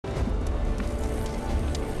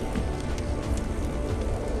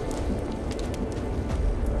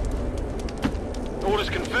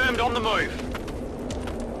on the move.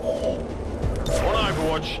 On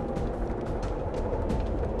Overwatch.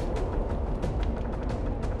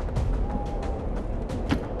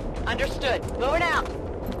 Understood. Moving out.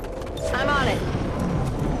 I'm on it.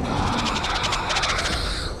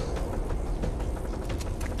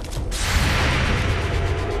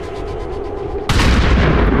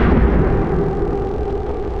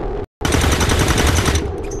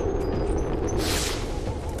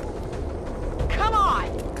 Come on!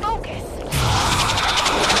 Focus!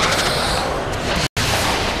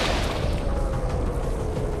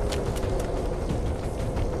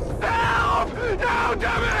 Help! No,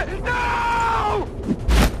 damn it! No!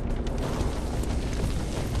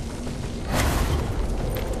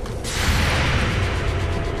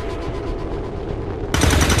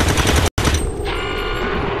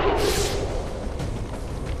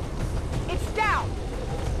 It's down!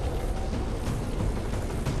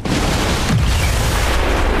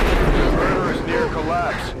 Burner is near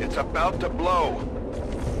collapse. It's about to blow.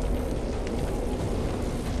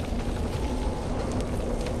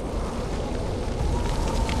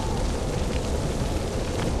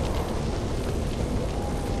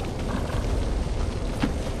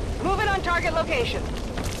 Moving on target location.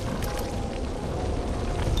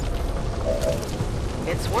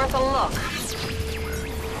 It's worth a look.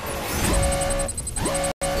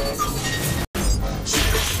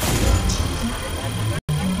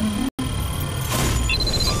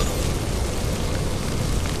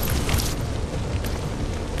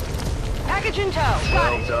 Package in tow. Got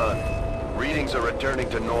Well it. done. Readings are returning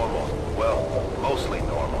to normal. Well, mostly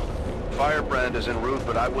normal. Firebrand is en route,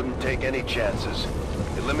 but I wouldn't take any chances.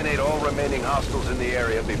 Eliminate all remaining hostiles in the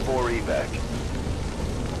area before evac.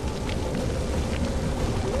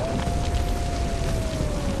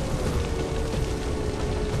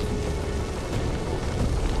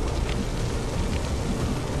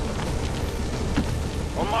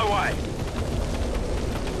 On my way.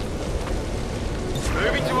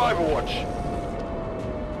 Moving to Overwatch.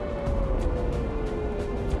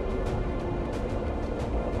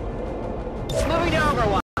 Moving to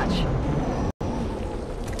Overwatch.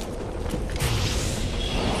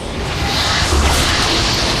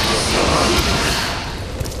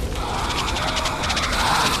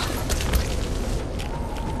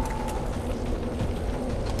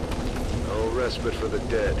 No respite for the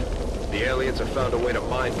dead. The aliens have found a way to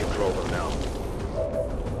mind control them now.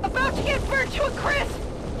 About to get burnt to a crisp!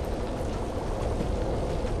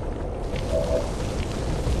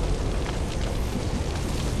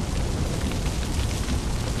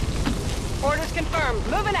 Orders confirmed.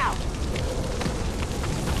 Moving out.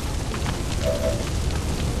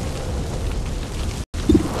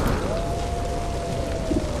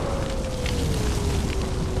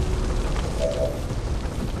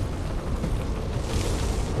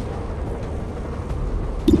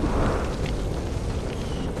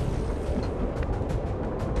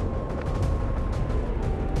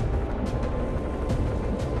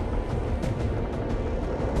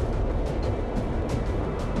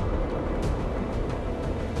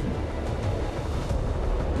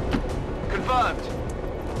 Confirmed.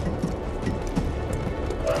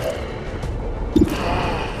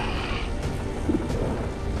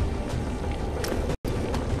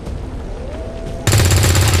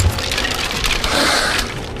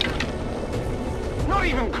 Not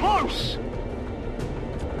even close!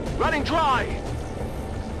 Running dry!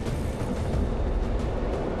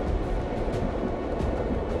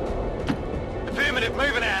 Affirmative,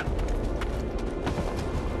 moving out.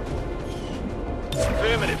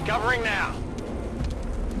 Affirmative, covering now.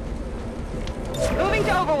 Moving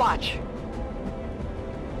to Overwatch.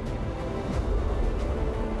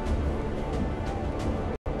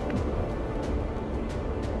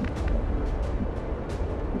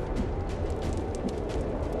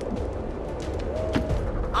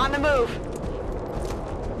 On the move.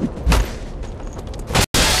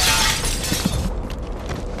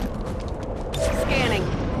 Scanning.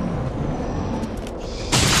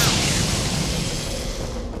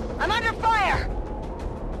 I'm under fire!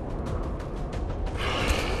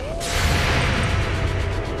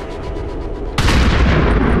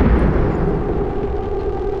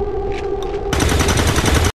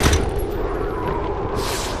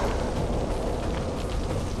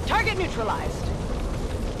 Target neutralized.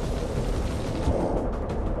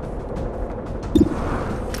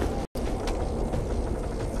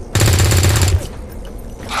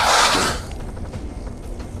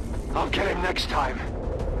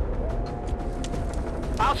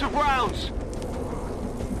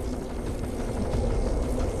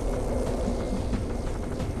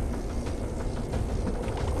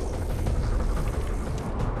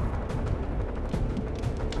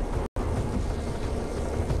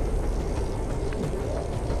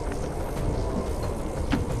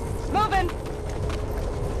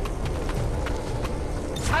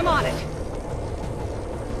 I'm on it.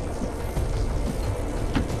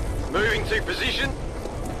 Moving to position.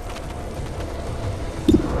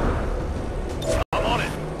 I'm on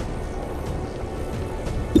it.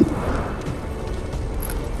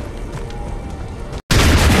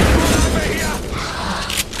 Over here.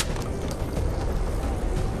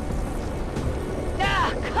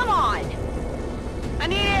 Ah, come on. I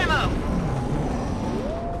need ammo.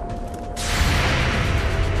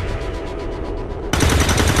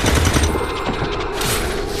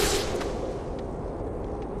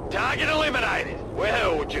 Target eliminated.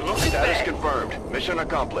 Well, would you look at that? Status confirmed. Mission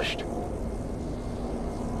accomplished.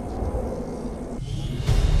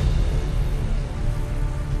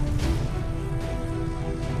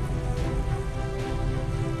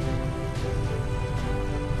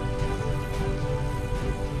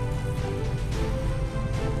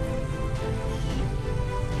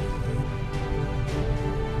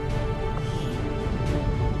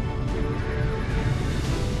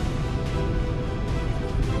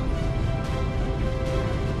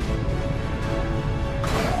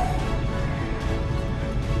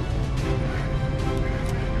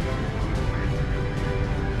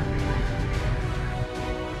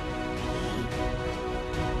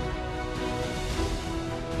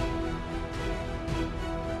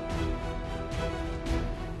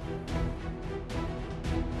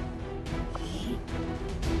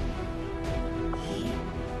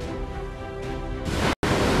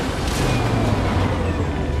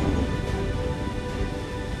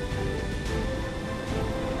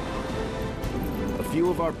 A few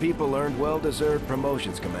of our people earned well-deserved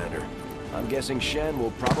promotions, Commander. I'm guessing Shen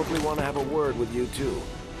will probably want to have a word with you, too.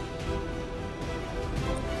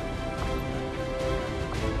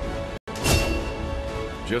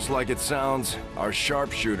 Just like it sounds, our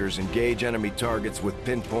sharpshooters engage enemy targets with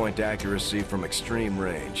pinpoint accuracy from extreme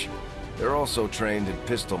range. They're also trained in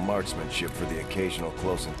pistol marksmanship for the occasional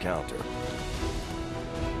close encounter.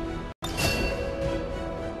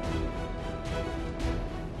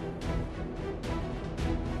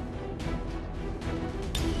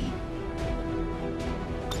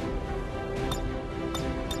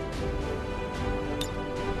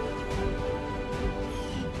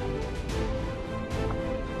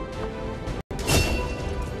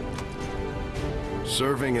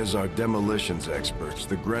 Serving as our demolitions experts,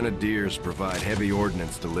 the Grenadiers provide heavy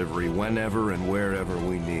ordnance delivery whenever and wherever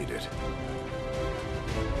we need it.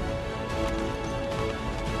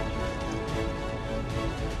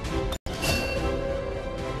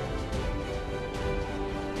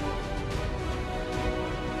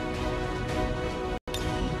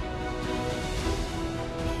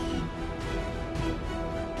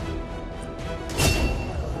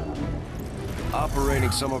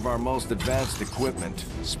 Operating some of our most advanced equipment,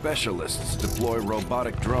 specialists deploy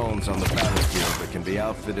robotic drones on the battlefield that can be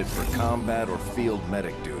outfitted for combat or field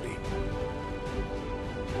medic duty.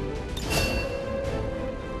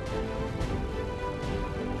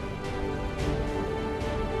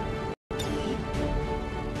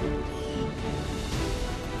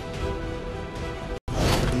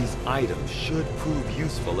 These items should prove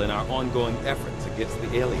useful in our ongoing efforts against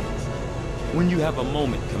the aliens. When you have a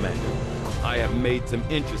moment, Commander, I have made some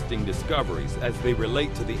interesting discoveries as they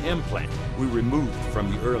relate to the implant we removed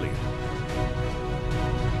from you earlier.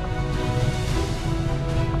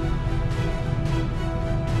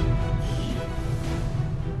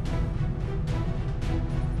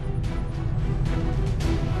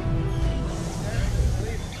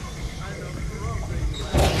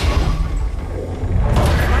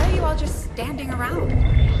 Why are you all just standing around?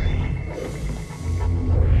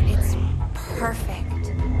 It's perfect.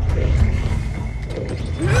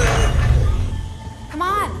 Come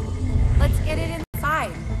on, let's get it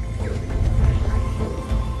inside.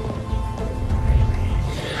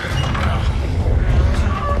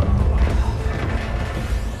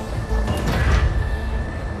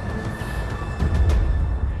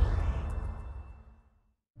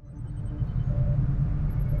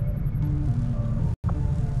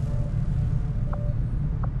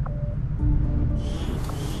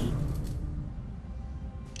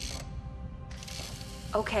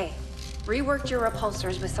 Okay, reworked your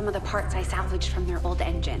repulsors with some of the parts I salvaged from their old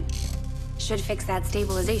engine. Should fix that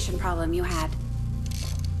stabilization problem you had.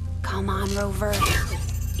 Come on, Rover.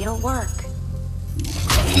 It'll work.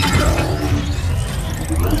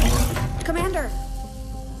 Commander!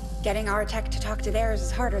 Getting our tech to talk to theirs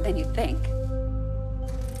is harder than you'd think.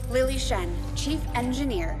 Lily Shen, Chief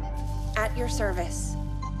Engineer, at your service.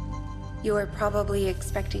 You were probably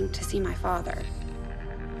expecting to see my father.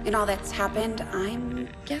 In all that's happened, I'm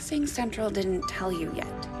guessing Central didn't tell you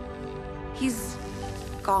yet. He's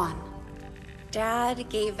gone. Dad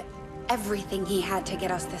gave everything he had to get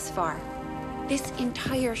us this far. This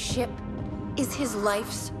entire ship is his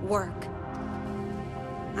life's work.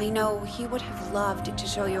 I know he would have loved to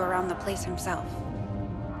show you around the place himself.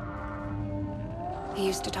 He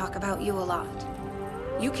used to talk about you a lot.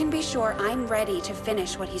 You can be sure I'm ready to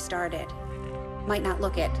finish what he started. Might not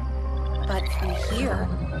look it, but from here,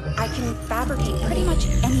 I can fabricate pretty much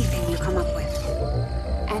anything you come up with.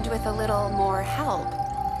 And with a little more help,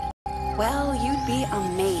 well, you'd be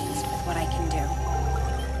amazed with what I can do.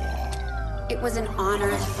 It was an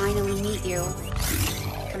honor to finally meet you,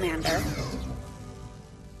 Commander.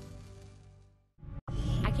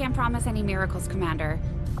 I can't promise any miracles, Commander,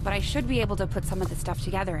 but I should be able to put some of the stuff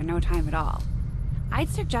together in no time at all. I'd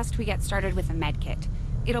suggest we get started with a medkit.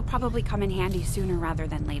 It'll probably come in handy sooner rather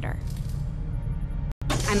than later.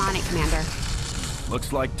 I'm on it, Commander.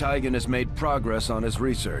 Looks like Tygan has made progress on his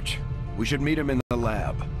research. We should meet him in the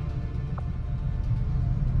lab.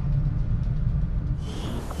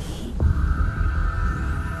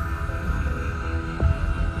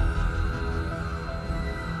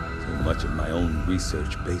 So much of my own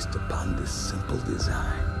research based upon this simple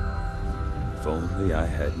design. If only I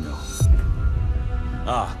had known.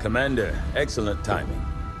 Ah, Commander, excellent timing.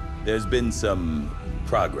 There's been some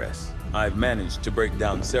progress. I've managed to break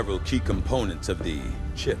down several key components of the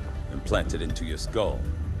chip implanted into your skull.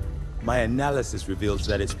 My analysis reveals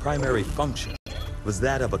that its primary function was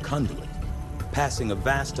that of a conduit, passing a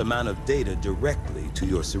vast amount of data directly to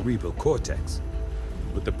your cerebral cortex.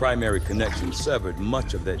 With the primary connection severed,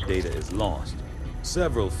 much of that data is lost.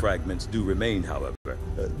 Several fragments do remain, however.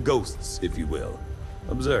 Ghosts, if you will.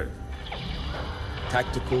 Observe.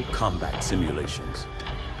 Tactical combat simulations.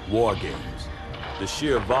 War games. The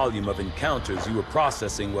sheer volume of encounters you were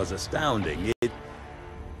processing was astounding.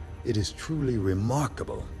 It is truly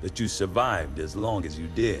remarkable that you survived as long as you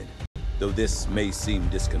did. Though this may seem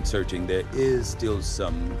disconcerting, there is still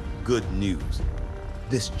some good news.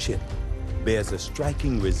 This chip bears a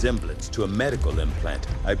striking resemblance to a medical implant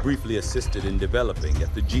I briefly assisted in developing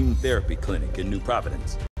at the gene therapy clinic in New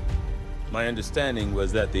Providence. My understanding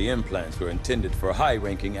was that the implants were intended for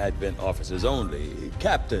high-ranking Advent officers only,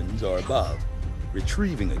 captains or above.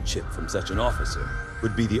 Retrieving a chip from such an officer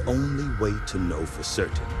would be the only way to know for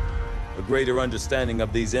certain. A greater understanding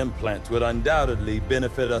of these implants would undoubtedly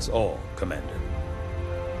benefit us all, Commander.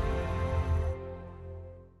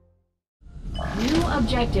 New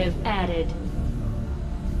objective added.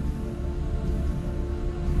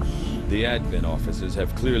 The Advent officers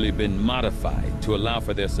have clearly been modified to allow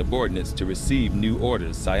for their subordinates to receive new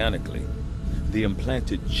orders psionically. The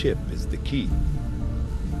implanted chip is the key.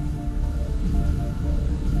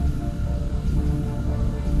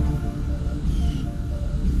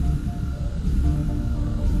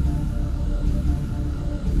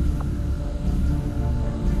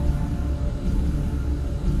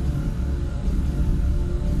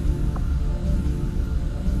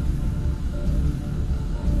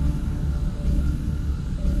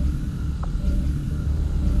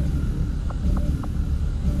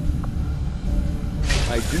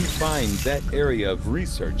 I do find that area of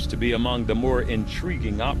research to be among the more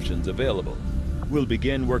intriguing options available. We'll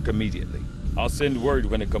begin work immediately. I'll send word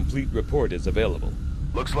when a complete report is available.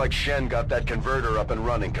 Looks like Shen got that converter up and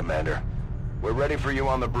running, Commander. We're ready for you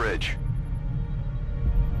on the bridge.